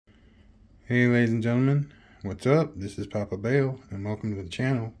Hey ladies and gentlemen, what's up? This is Papa Bale and welcome to the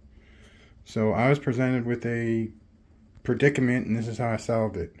channel. So I was presented with a predicament and this is how I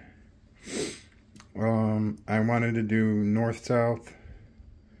solved it. I wanted to do north-south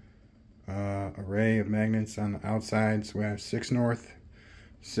array of magnets on the outside. So we have 6 north,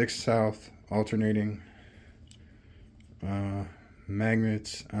 6 south alternating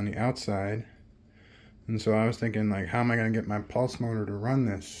magnets on the outside. And so I was thinking, like, how am I going to get my pulse motor to run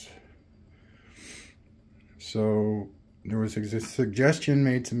this? So there was a suggestion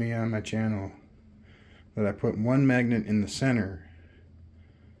made to me on my channel that I put one magnet in the center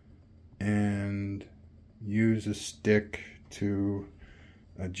and use a stick to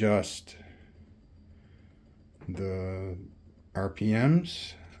adjust the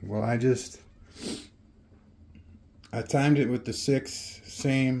RPMs. Well, I timed it with the 6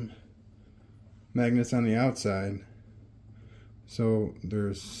 same magnets on the outside, so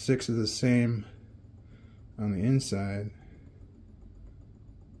there's 6 of the same on the inside,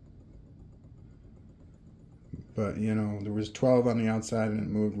 but you know, there was 12 on the outside and it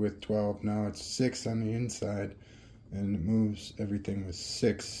moved with 12. Now it's 6 on the inside and it moves everything with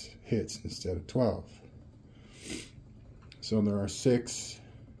 6 hits instead of 12. So there are 6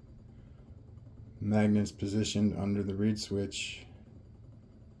 magnets positioned under the reed switch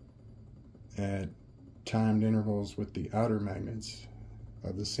at timed intervals with the outer magnets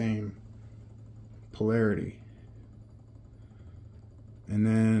of the same polarity. And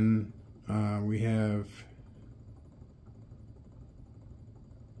then we have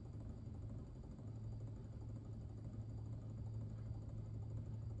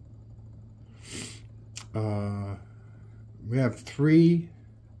we have 3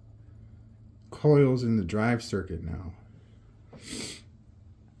 coils in the drive circuit now.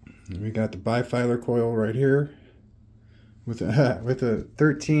 And we got the bifilar coil right here with a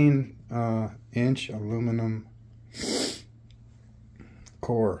 13 inch aluminum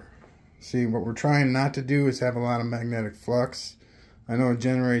core. See, what we're trying not to do is have a lot of magnetic flux. I know it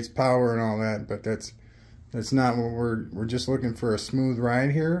generates power and all that, but that's not what we're just looking for a smooth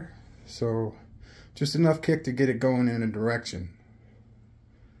ride here. So just enough kick to get it going in a direction.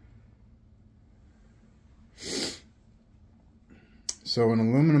 So an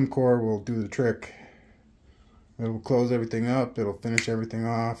aluminum core will do the trick. It'll close everything up, it'll finish everything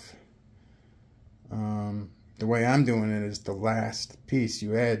off. The way I'm doing it is the last piece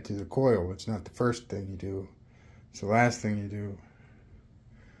you add to the coil. It's not the first thing you do. It's the last thing you do.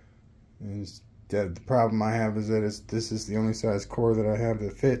 And the problem I have is that this is the only size core that I have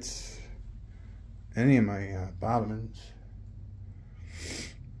that fits any of my bobbins.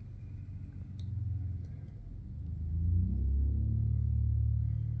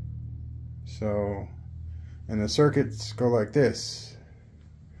 So, and the circuits go like this.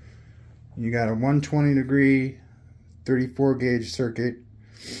 You got a 120 degree 34 gauge circuit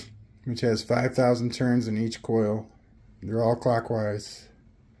which has 5,000 turns in each coil. They're all clockwise.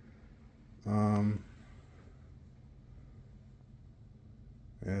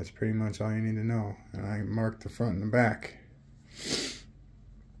 That's pretty much all you need to know. And I marked the front and the back.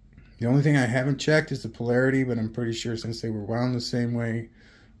 The only thing I haven't checked is the polarity, but I'm pretty sure since they were wound the same way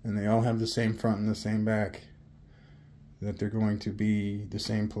and they all have the same front and the same back, that they're going to be the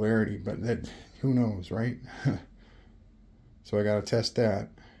same polarity. But that, who knows, right? So I gotta test that.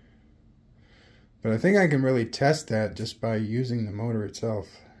 But I think I can really test that just by using the motor itself.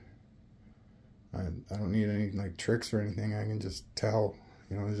 I don't need any like tricks or anything. I can just tell,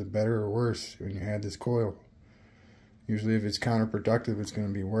 you know, is it better or worse when you add this coil. Usually if it's counterproductive, it's going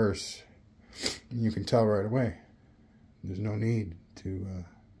to be worse. And you can tell right away. There's no need to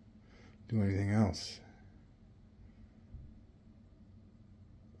do anything else.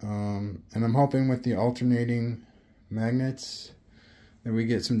 And I'm hoping with the alternating magnets that we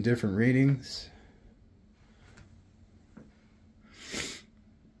get some different readings.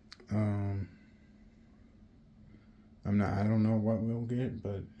 I don't know what we'll get,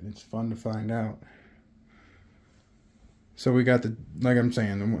 but it's fun to find out. So we got the, like I'm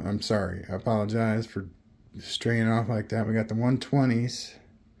saying, I'm sorry, I apologize for straying off like that. We got the 120s.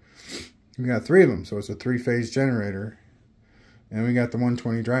 We got 3 of them, so it's a 3-phase generator. And we got the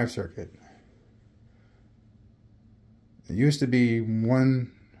 120 drive circuit. It used to be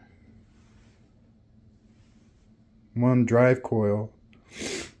one drive coil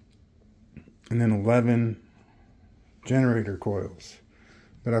and then 11 generator coils.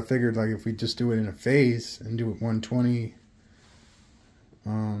 But I figured, like, if we just do it in a phase and do it 120,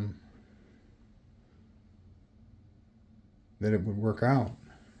 that it would work out.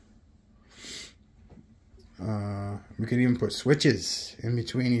 We could even put switches in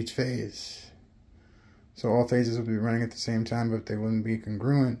between each phase. So all phases would be running at the same time, but they wouldn't be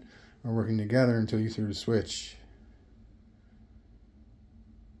congruent or working together until you threw the switch.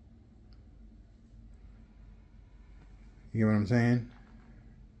 You get what I'm saying?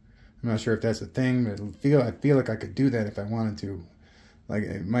 I'm not sure if that's a thing, but I feel like I could do that if I wanted to. Like,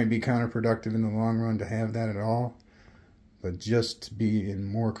 it might be counterproductive in the long run to have that at all, but just to be in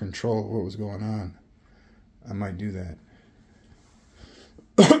more control of what was going on, I might do that.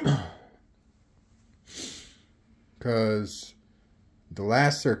 Because the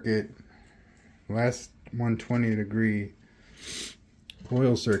last circuit, last 120 degree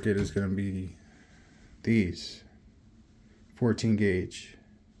coil circuit is going to be these 14 gauge.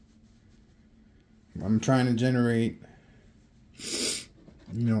 I'm trying to generate,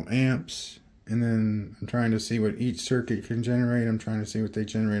 amps, and then I'm trying to see what each circuit can generate. I'm trying to see what they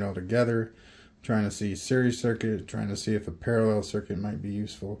generate all together. I'm trying to see series circuit, trying to see if a parallel circuit might be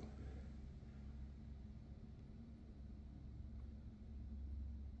useful.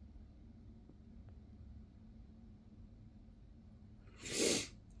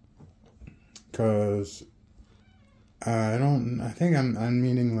 Because I think I'm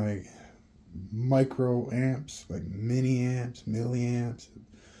meaning like micro amps, like mini amps, milliamps,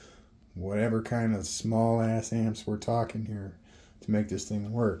 whatever kind of small ass amps we're talking here to make this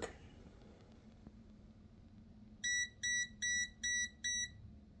thing work.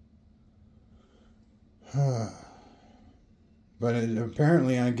 But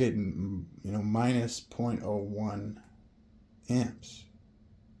apparently I get, minus 0.01 amps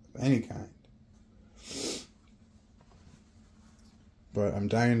of any kind. But I'm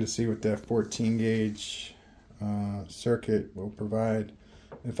dying to see what that 14 gauge circuit will provide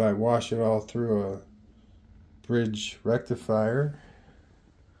if I wash it all through a bridge rectifier,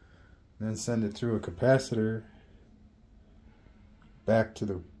 then send it through a capacitor back to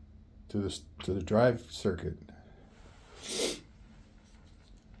the drive circuit.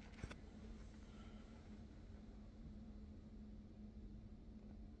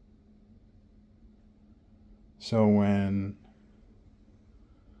 So when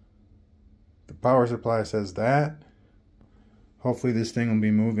the power supply says that, hopefully this thing will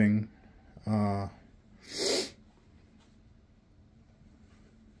be moving. And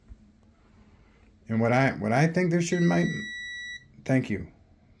what I think there might. Thank you.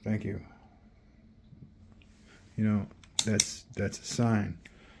 That's a sign.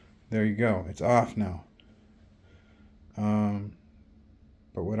 There you go. It's off now.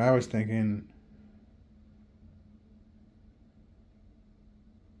 But what I was thinking.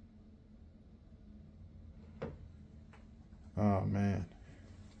 Oh man.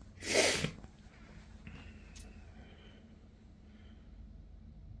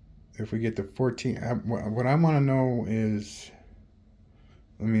 If we get the 14, what I want to know is,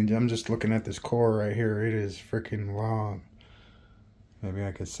 I'm just looking at this core right here. It is freaking long. Maybe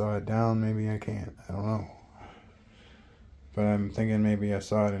I could saw it down, maybe I can't. I don't know. But I'm thinking maybe I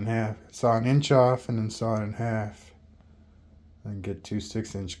saw it in half. Saw an inch off and then saw it in half. And get 2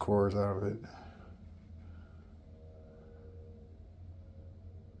 6-inch cores out of it.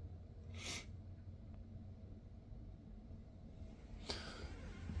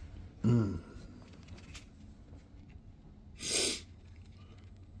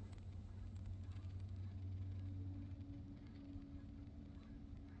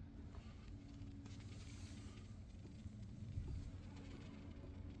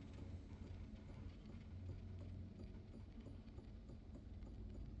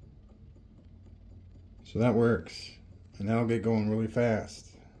 So that works, and that'll get going really fast.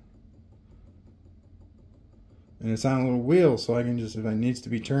 And it's on a little wheel, so I can just, if it needs to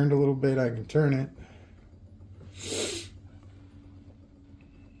be turned a little bit, I can turn it.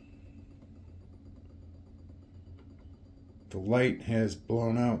 The light has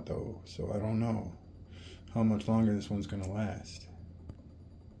blown out though, so I don't know how much longer this one's going to last.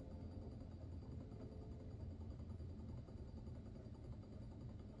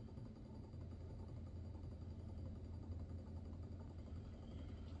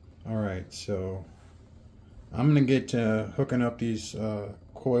 Alright, so I'm going to get to hooking up these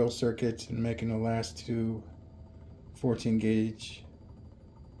coil circuits and making the last 2 14 gauge.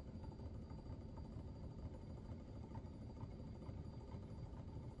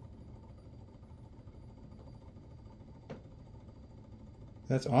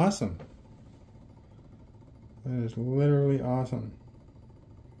 That's awesome. That is literally awesome.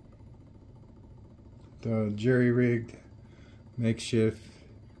 The jerry-rigged makeshift.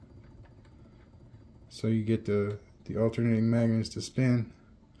 So you get the alternating magnets to spin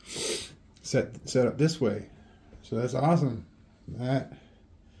set up this way. So that's awesome. That,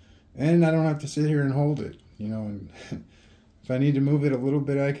 and I don't have to sit here and hold it, you know, and if I need to move it a little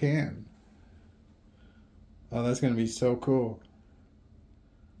bit, I can. Oh, that's going to be so cool.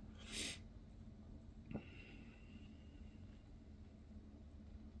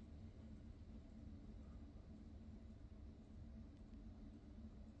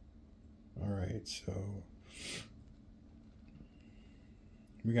 Alright, so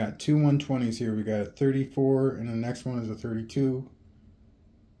we got two 120s here. We got a 34 and the next one is a 32.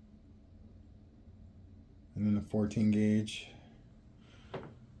 And then a 14 gauge.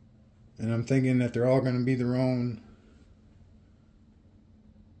 And I'm thinking that they're all going to be their own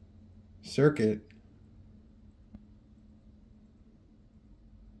circuit.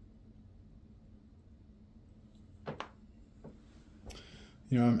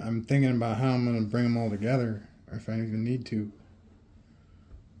 You know, I'm thinking about how I'm going to bring them all together, or if I even need to.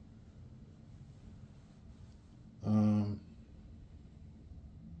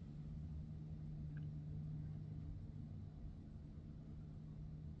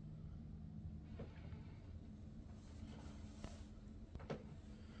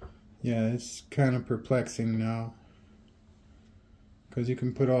 Yeah, it's kind of perplexing now, because you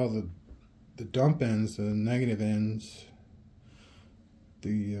can put all the dump ends, the negative ends,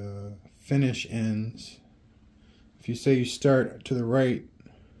 the finish ends. If you say you start to the right,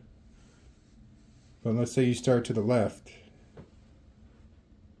 but let's say you start to the left,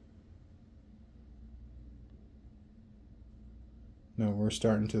 no, we're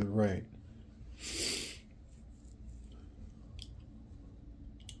starting to the right.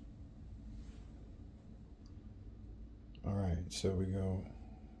 Alright, so we go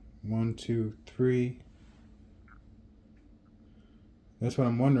 1, 2, 3. That's what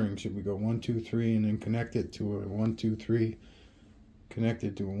I'm wondering. Should we go 1, 2, 3 and then connect it to a 1, 2, 3, connect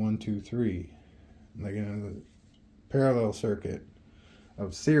it to a 1, 2, 3, like in a parallel circuit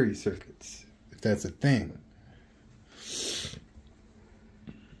of series circuits, if that's a thing.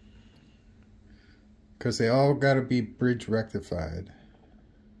 Because they all got to be bridge rectified.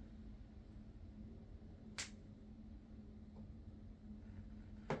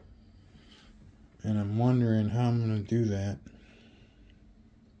 And I'm wondering how I'm going to do that.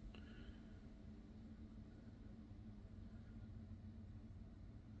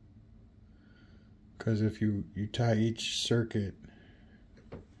 Because if you tie each circuit,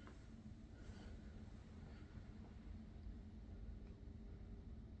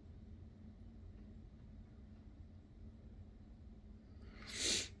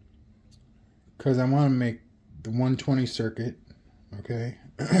 because I want to make the 120 circuit, okay?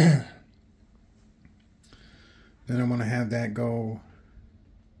 Then I want to have that go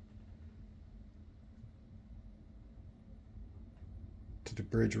to the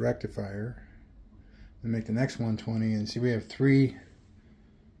bridge rectifier and make the next 120. And see, we have three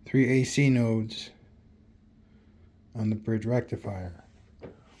AC nodes on the bridge rectifier.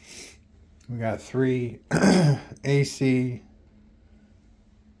 We got 3 AC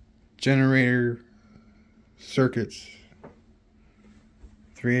generator circuits.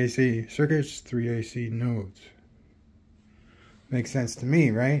 3 AC circuits, 3 AC nodes. Makes sense to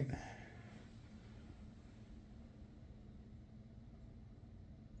me, right?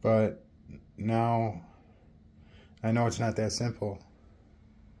 But now I know it's not that simple.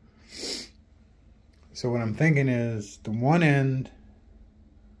 So what I'm thinking is the one end,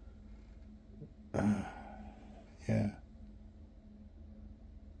 yeah.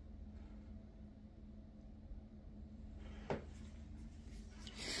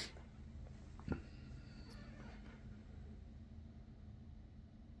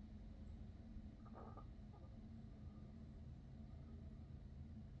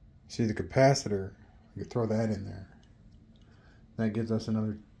 See, the capacitor, we could throw that in there. That gives us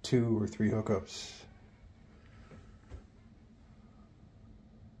another 2 or 3 hookups.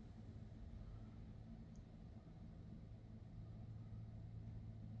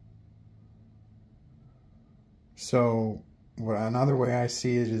 So, another way I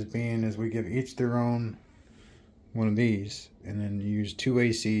see it as being is we give each their own one of these, and then you use 2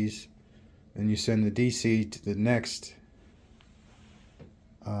 ACs, and you send the DC to the next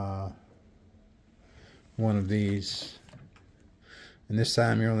one of these. And this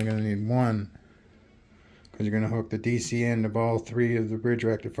time you're only going to need one, because you're going to hook the DC end of all 3 of the bridge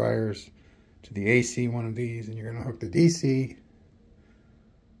rectifiers to the AC one of these, and you're going to hook the DC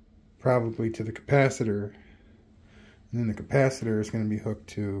probably to the capacitor, and then the capacitor is going to be hooked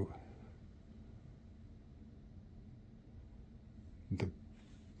to the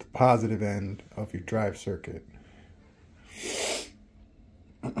positive end of your drive circuit.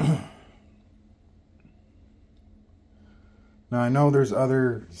 Now I know there's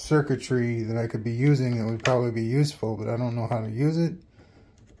other circuitry that I could be using that would probably be useful, but I don't know how to use it.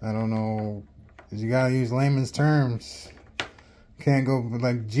 I don't know, because you gotta use layman's terms. Can't go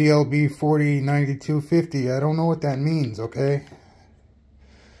like GLB 409250. I don't know what that means, okay?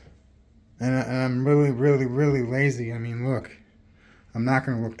 And I'm really lazy. I mean, look, I'm not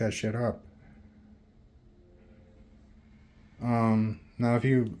gonna look that shit up. Now if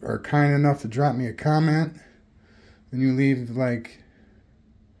you are kind enough to drop me a comment and you leave like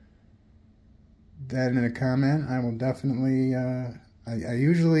that in a comment, I will definitely I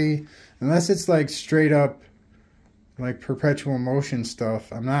usually, unless it's like straight up like perpetual motion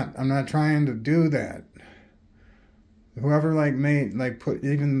stuff, I'm not trying to do that. Whoever like made like put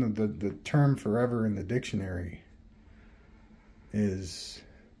even the term forever in the dictionary is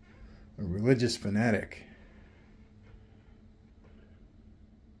a religious fanatic.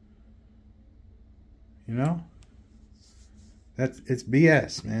 You know? It's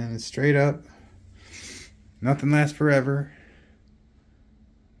BS, man. It's straight up. Nothing lasts forever.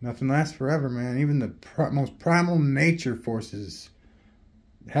 Nothing lasts forever, man. Even the most primal nature forces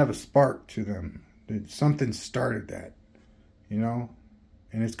have a spark to them. Something started that, you know?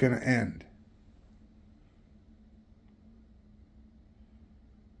 And it's going to end.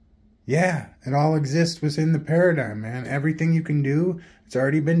 Yeah, it all exists within the paradigm, man. Everything you can do, it's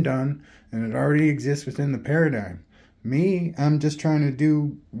already been done, and it already exists within the paradigm. Me, I'm just trying to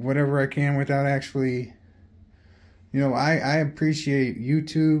do whatever I can without actually, you know, I appreciate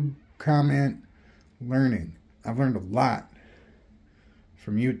YouTube comment learning. I've learned a lot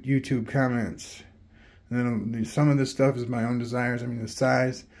from YouTube comments. And then some of this stuff is my own desires. I mean, the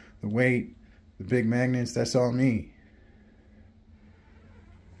size, the weight, the big magnets, that's all me.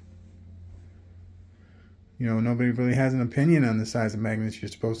 You know, nobody really has an opinion on the size of magnets you're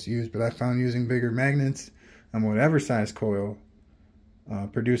supposed to use, but I found using bigger magnets on whatever size coil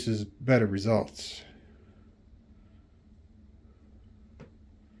produces better results.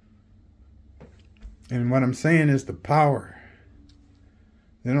 And what I'm saying is the power.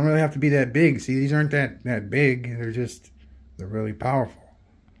 They don't really have to be that big. See, these aren't that big. They're really powerful.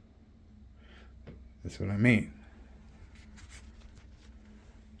 That's what I mean.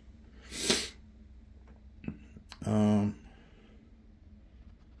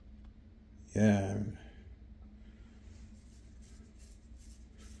 Yeah.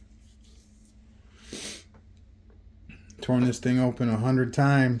 Torn this thing open 100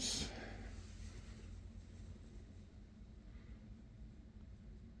 times.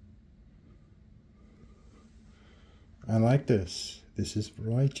 I like this. This is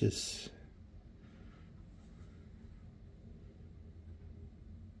righteous.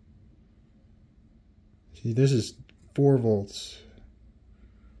 See, this is 4 volts.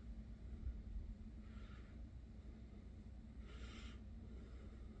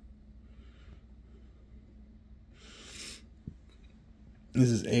 This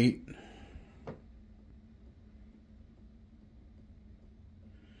is 8.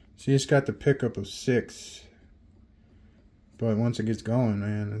 See, it's got the pickup of 6. But once it gets going,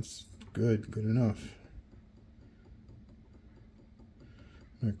 man, it's good enough.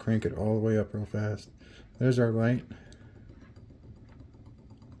 I'm going to crank it all the way up real fast. There's our light.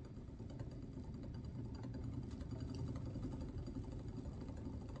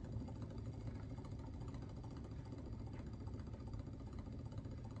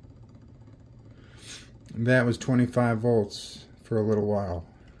 That was 25 volts for a little while.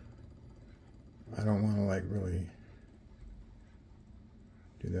 I don't want to like really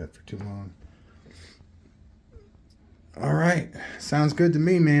do that for too long. All right, sounds good to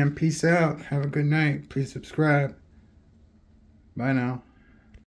me, man. Peace out. Have a good night. Please subscribe. Bye now.